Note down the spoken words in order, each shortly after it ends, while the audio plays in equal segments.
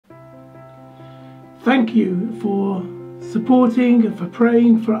Thank you for supporting and for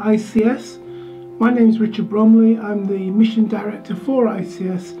praying for ICS. My name is Richard Bromley. I'm the Mission Director for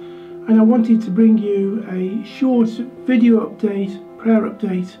ICS, and I wanted to bring you a short video update, prayer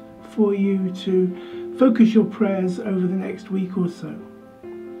update, for you to focus your prayers over the next week or so.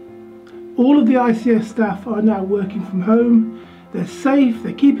 All of the ICS staff are now working from home. They're safe,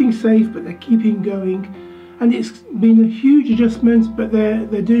 they're keeping safe, but they're keeping going. And it's been a huge adjustment, but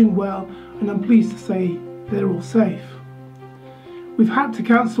they're doing well, and I'm pleased to say they're all safe. We've had to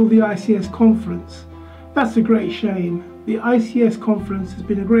cancel the ICS conference. That's a great shame. The ICS conference has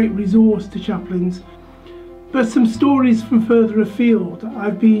been a great resource to chaplains. But some stories from further afield.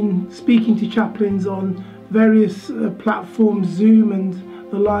 I've been speaking to chaplains on various platforms, Zoom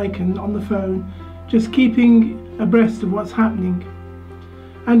and the like, and on the phone, just keeping abreast of what's happening.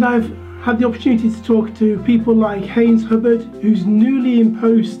 And I've had the opportunity to talk to people like Haynes Hubbard, who's newly in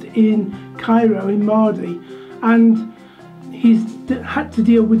post in Cairo in Mardi, and he's had to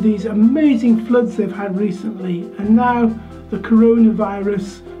deal with these amazing floods they've had recently, and now the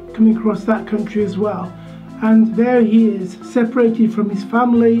coronavirus coming across that country as well. And there he is, separated from his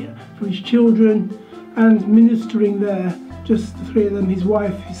family, from his children, and ministering there, just the three of them, his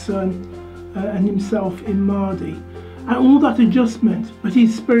wife, his son, and himself in Mardi. And all that adjustment, but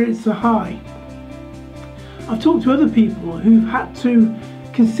his spirits are high. I've talked to other people who've had to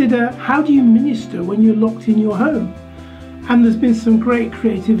consider, how do you minister when you're locked in your home? And there's been some great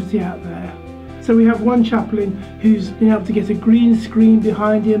creativity out there. So we have one chaplain who's been able to get a green screen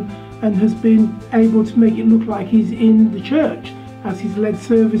behind him and has been able to make it look like he's in the church as he's led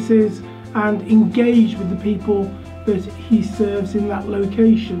services and engaged with the people that he serves in that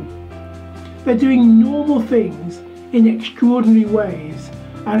location. They're doing normal things in extraordinary ways,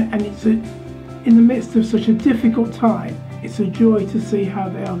 and it's in the midst of such a difficult time, it's a joy to see how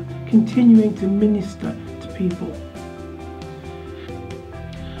they are continuing to minister to people.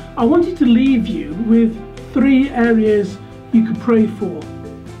 I wanted to leave you with 3 areas you could pray for.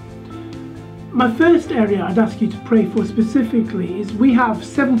 My first area I'd ask you to pray for specifically is, we have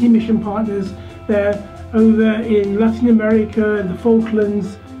 70 mission partners. They're over in Latin America, the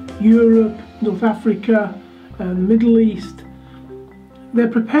Falklands, Europe, North Africa, Middle East. They're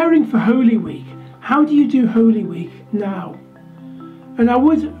preparing for Holy Week. How do you do Holy Week now? And I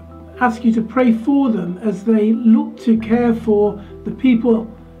would ask you to pray for them as they look to care for the people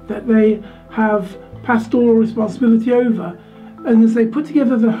that they have pastoral responsibility over, and as they put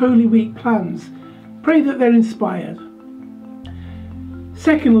together the Holy Week plans, pray that they're inspired.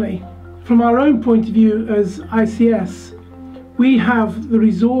 Secondly, from our own point of view as ICS, we have the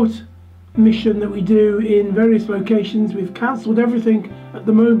resort mission that we do in various locations. We've cancelled everything at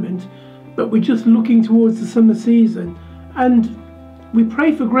the moment, but we're just looking towards the summer season, and we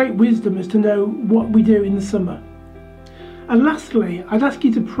pray for great wisdom as to know what we do in the summer. And lastly, I'd ask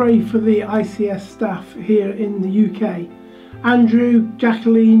you to pray for the ICS staff here in the UK. Andrew,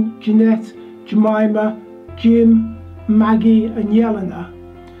 Jacqueline, Jeanette, Jemima, Jim, Maggie and Yelena.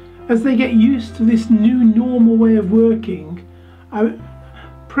 As they get used to this new normal way of working, I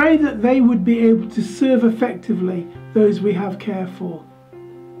pray that they would be able to serve effectively those we have care for.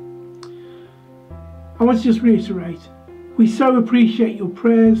 I want to just reiterate, we so appreciate your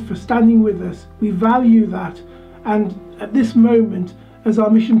prayers for standing with us. We value that, and at this moment, as our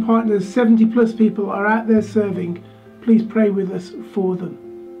mission partners, 70+ people are out there serving, please pray with us for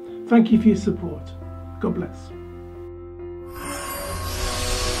them. Thank you for your support. God bless.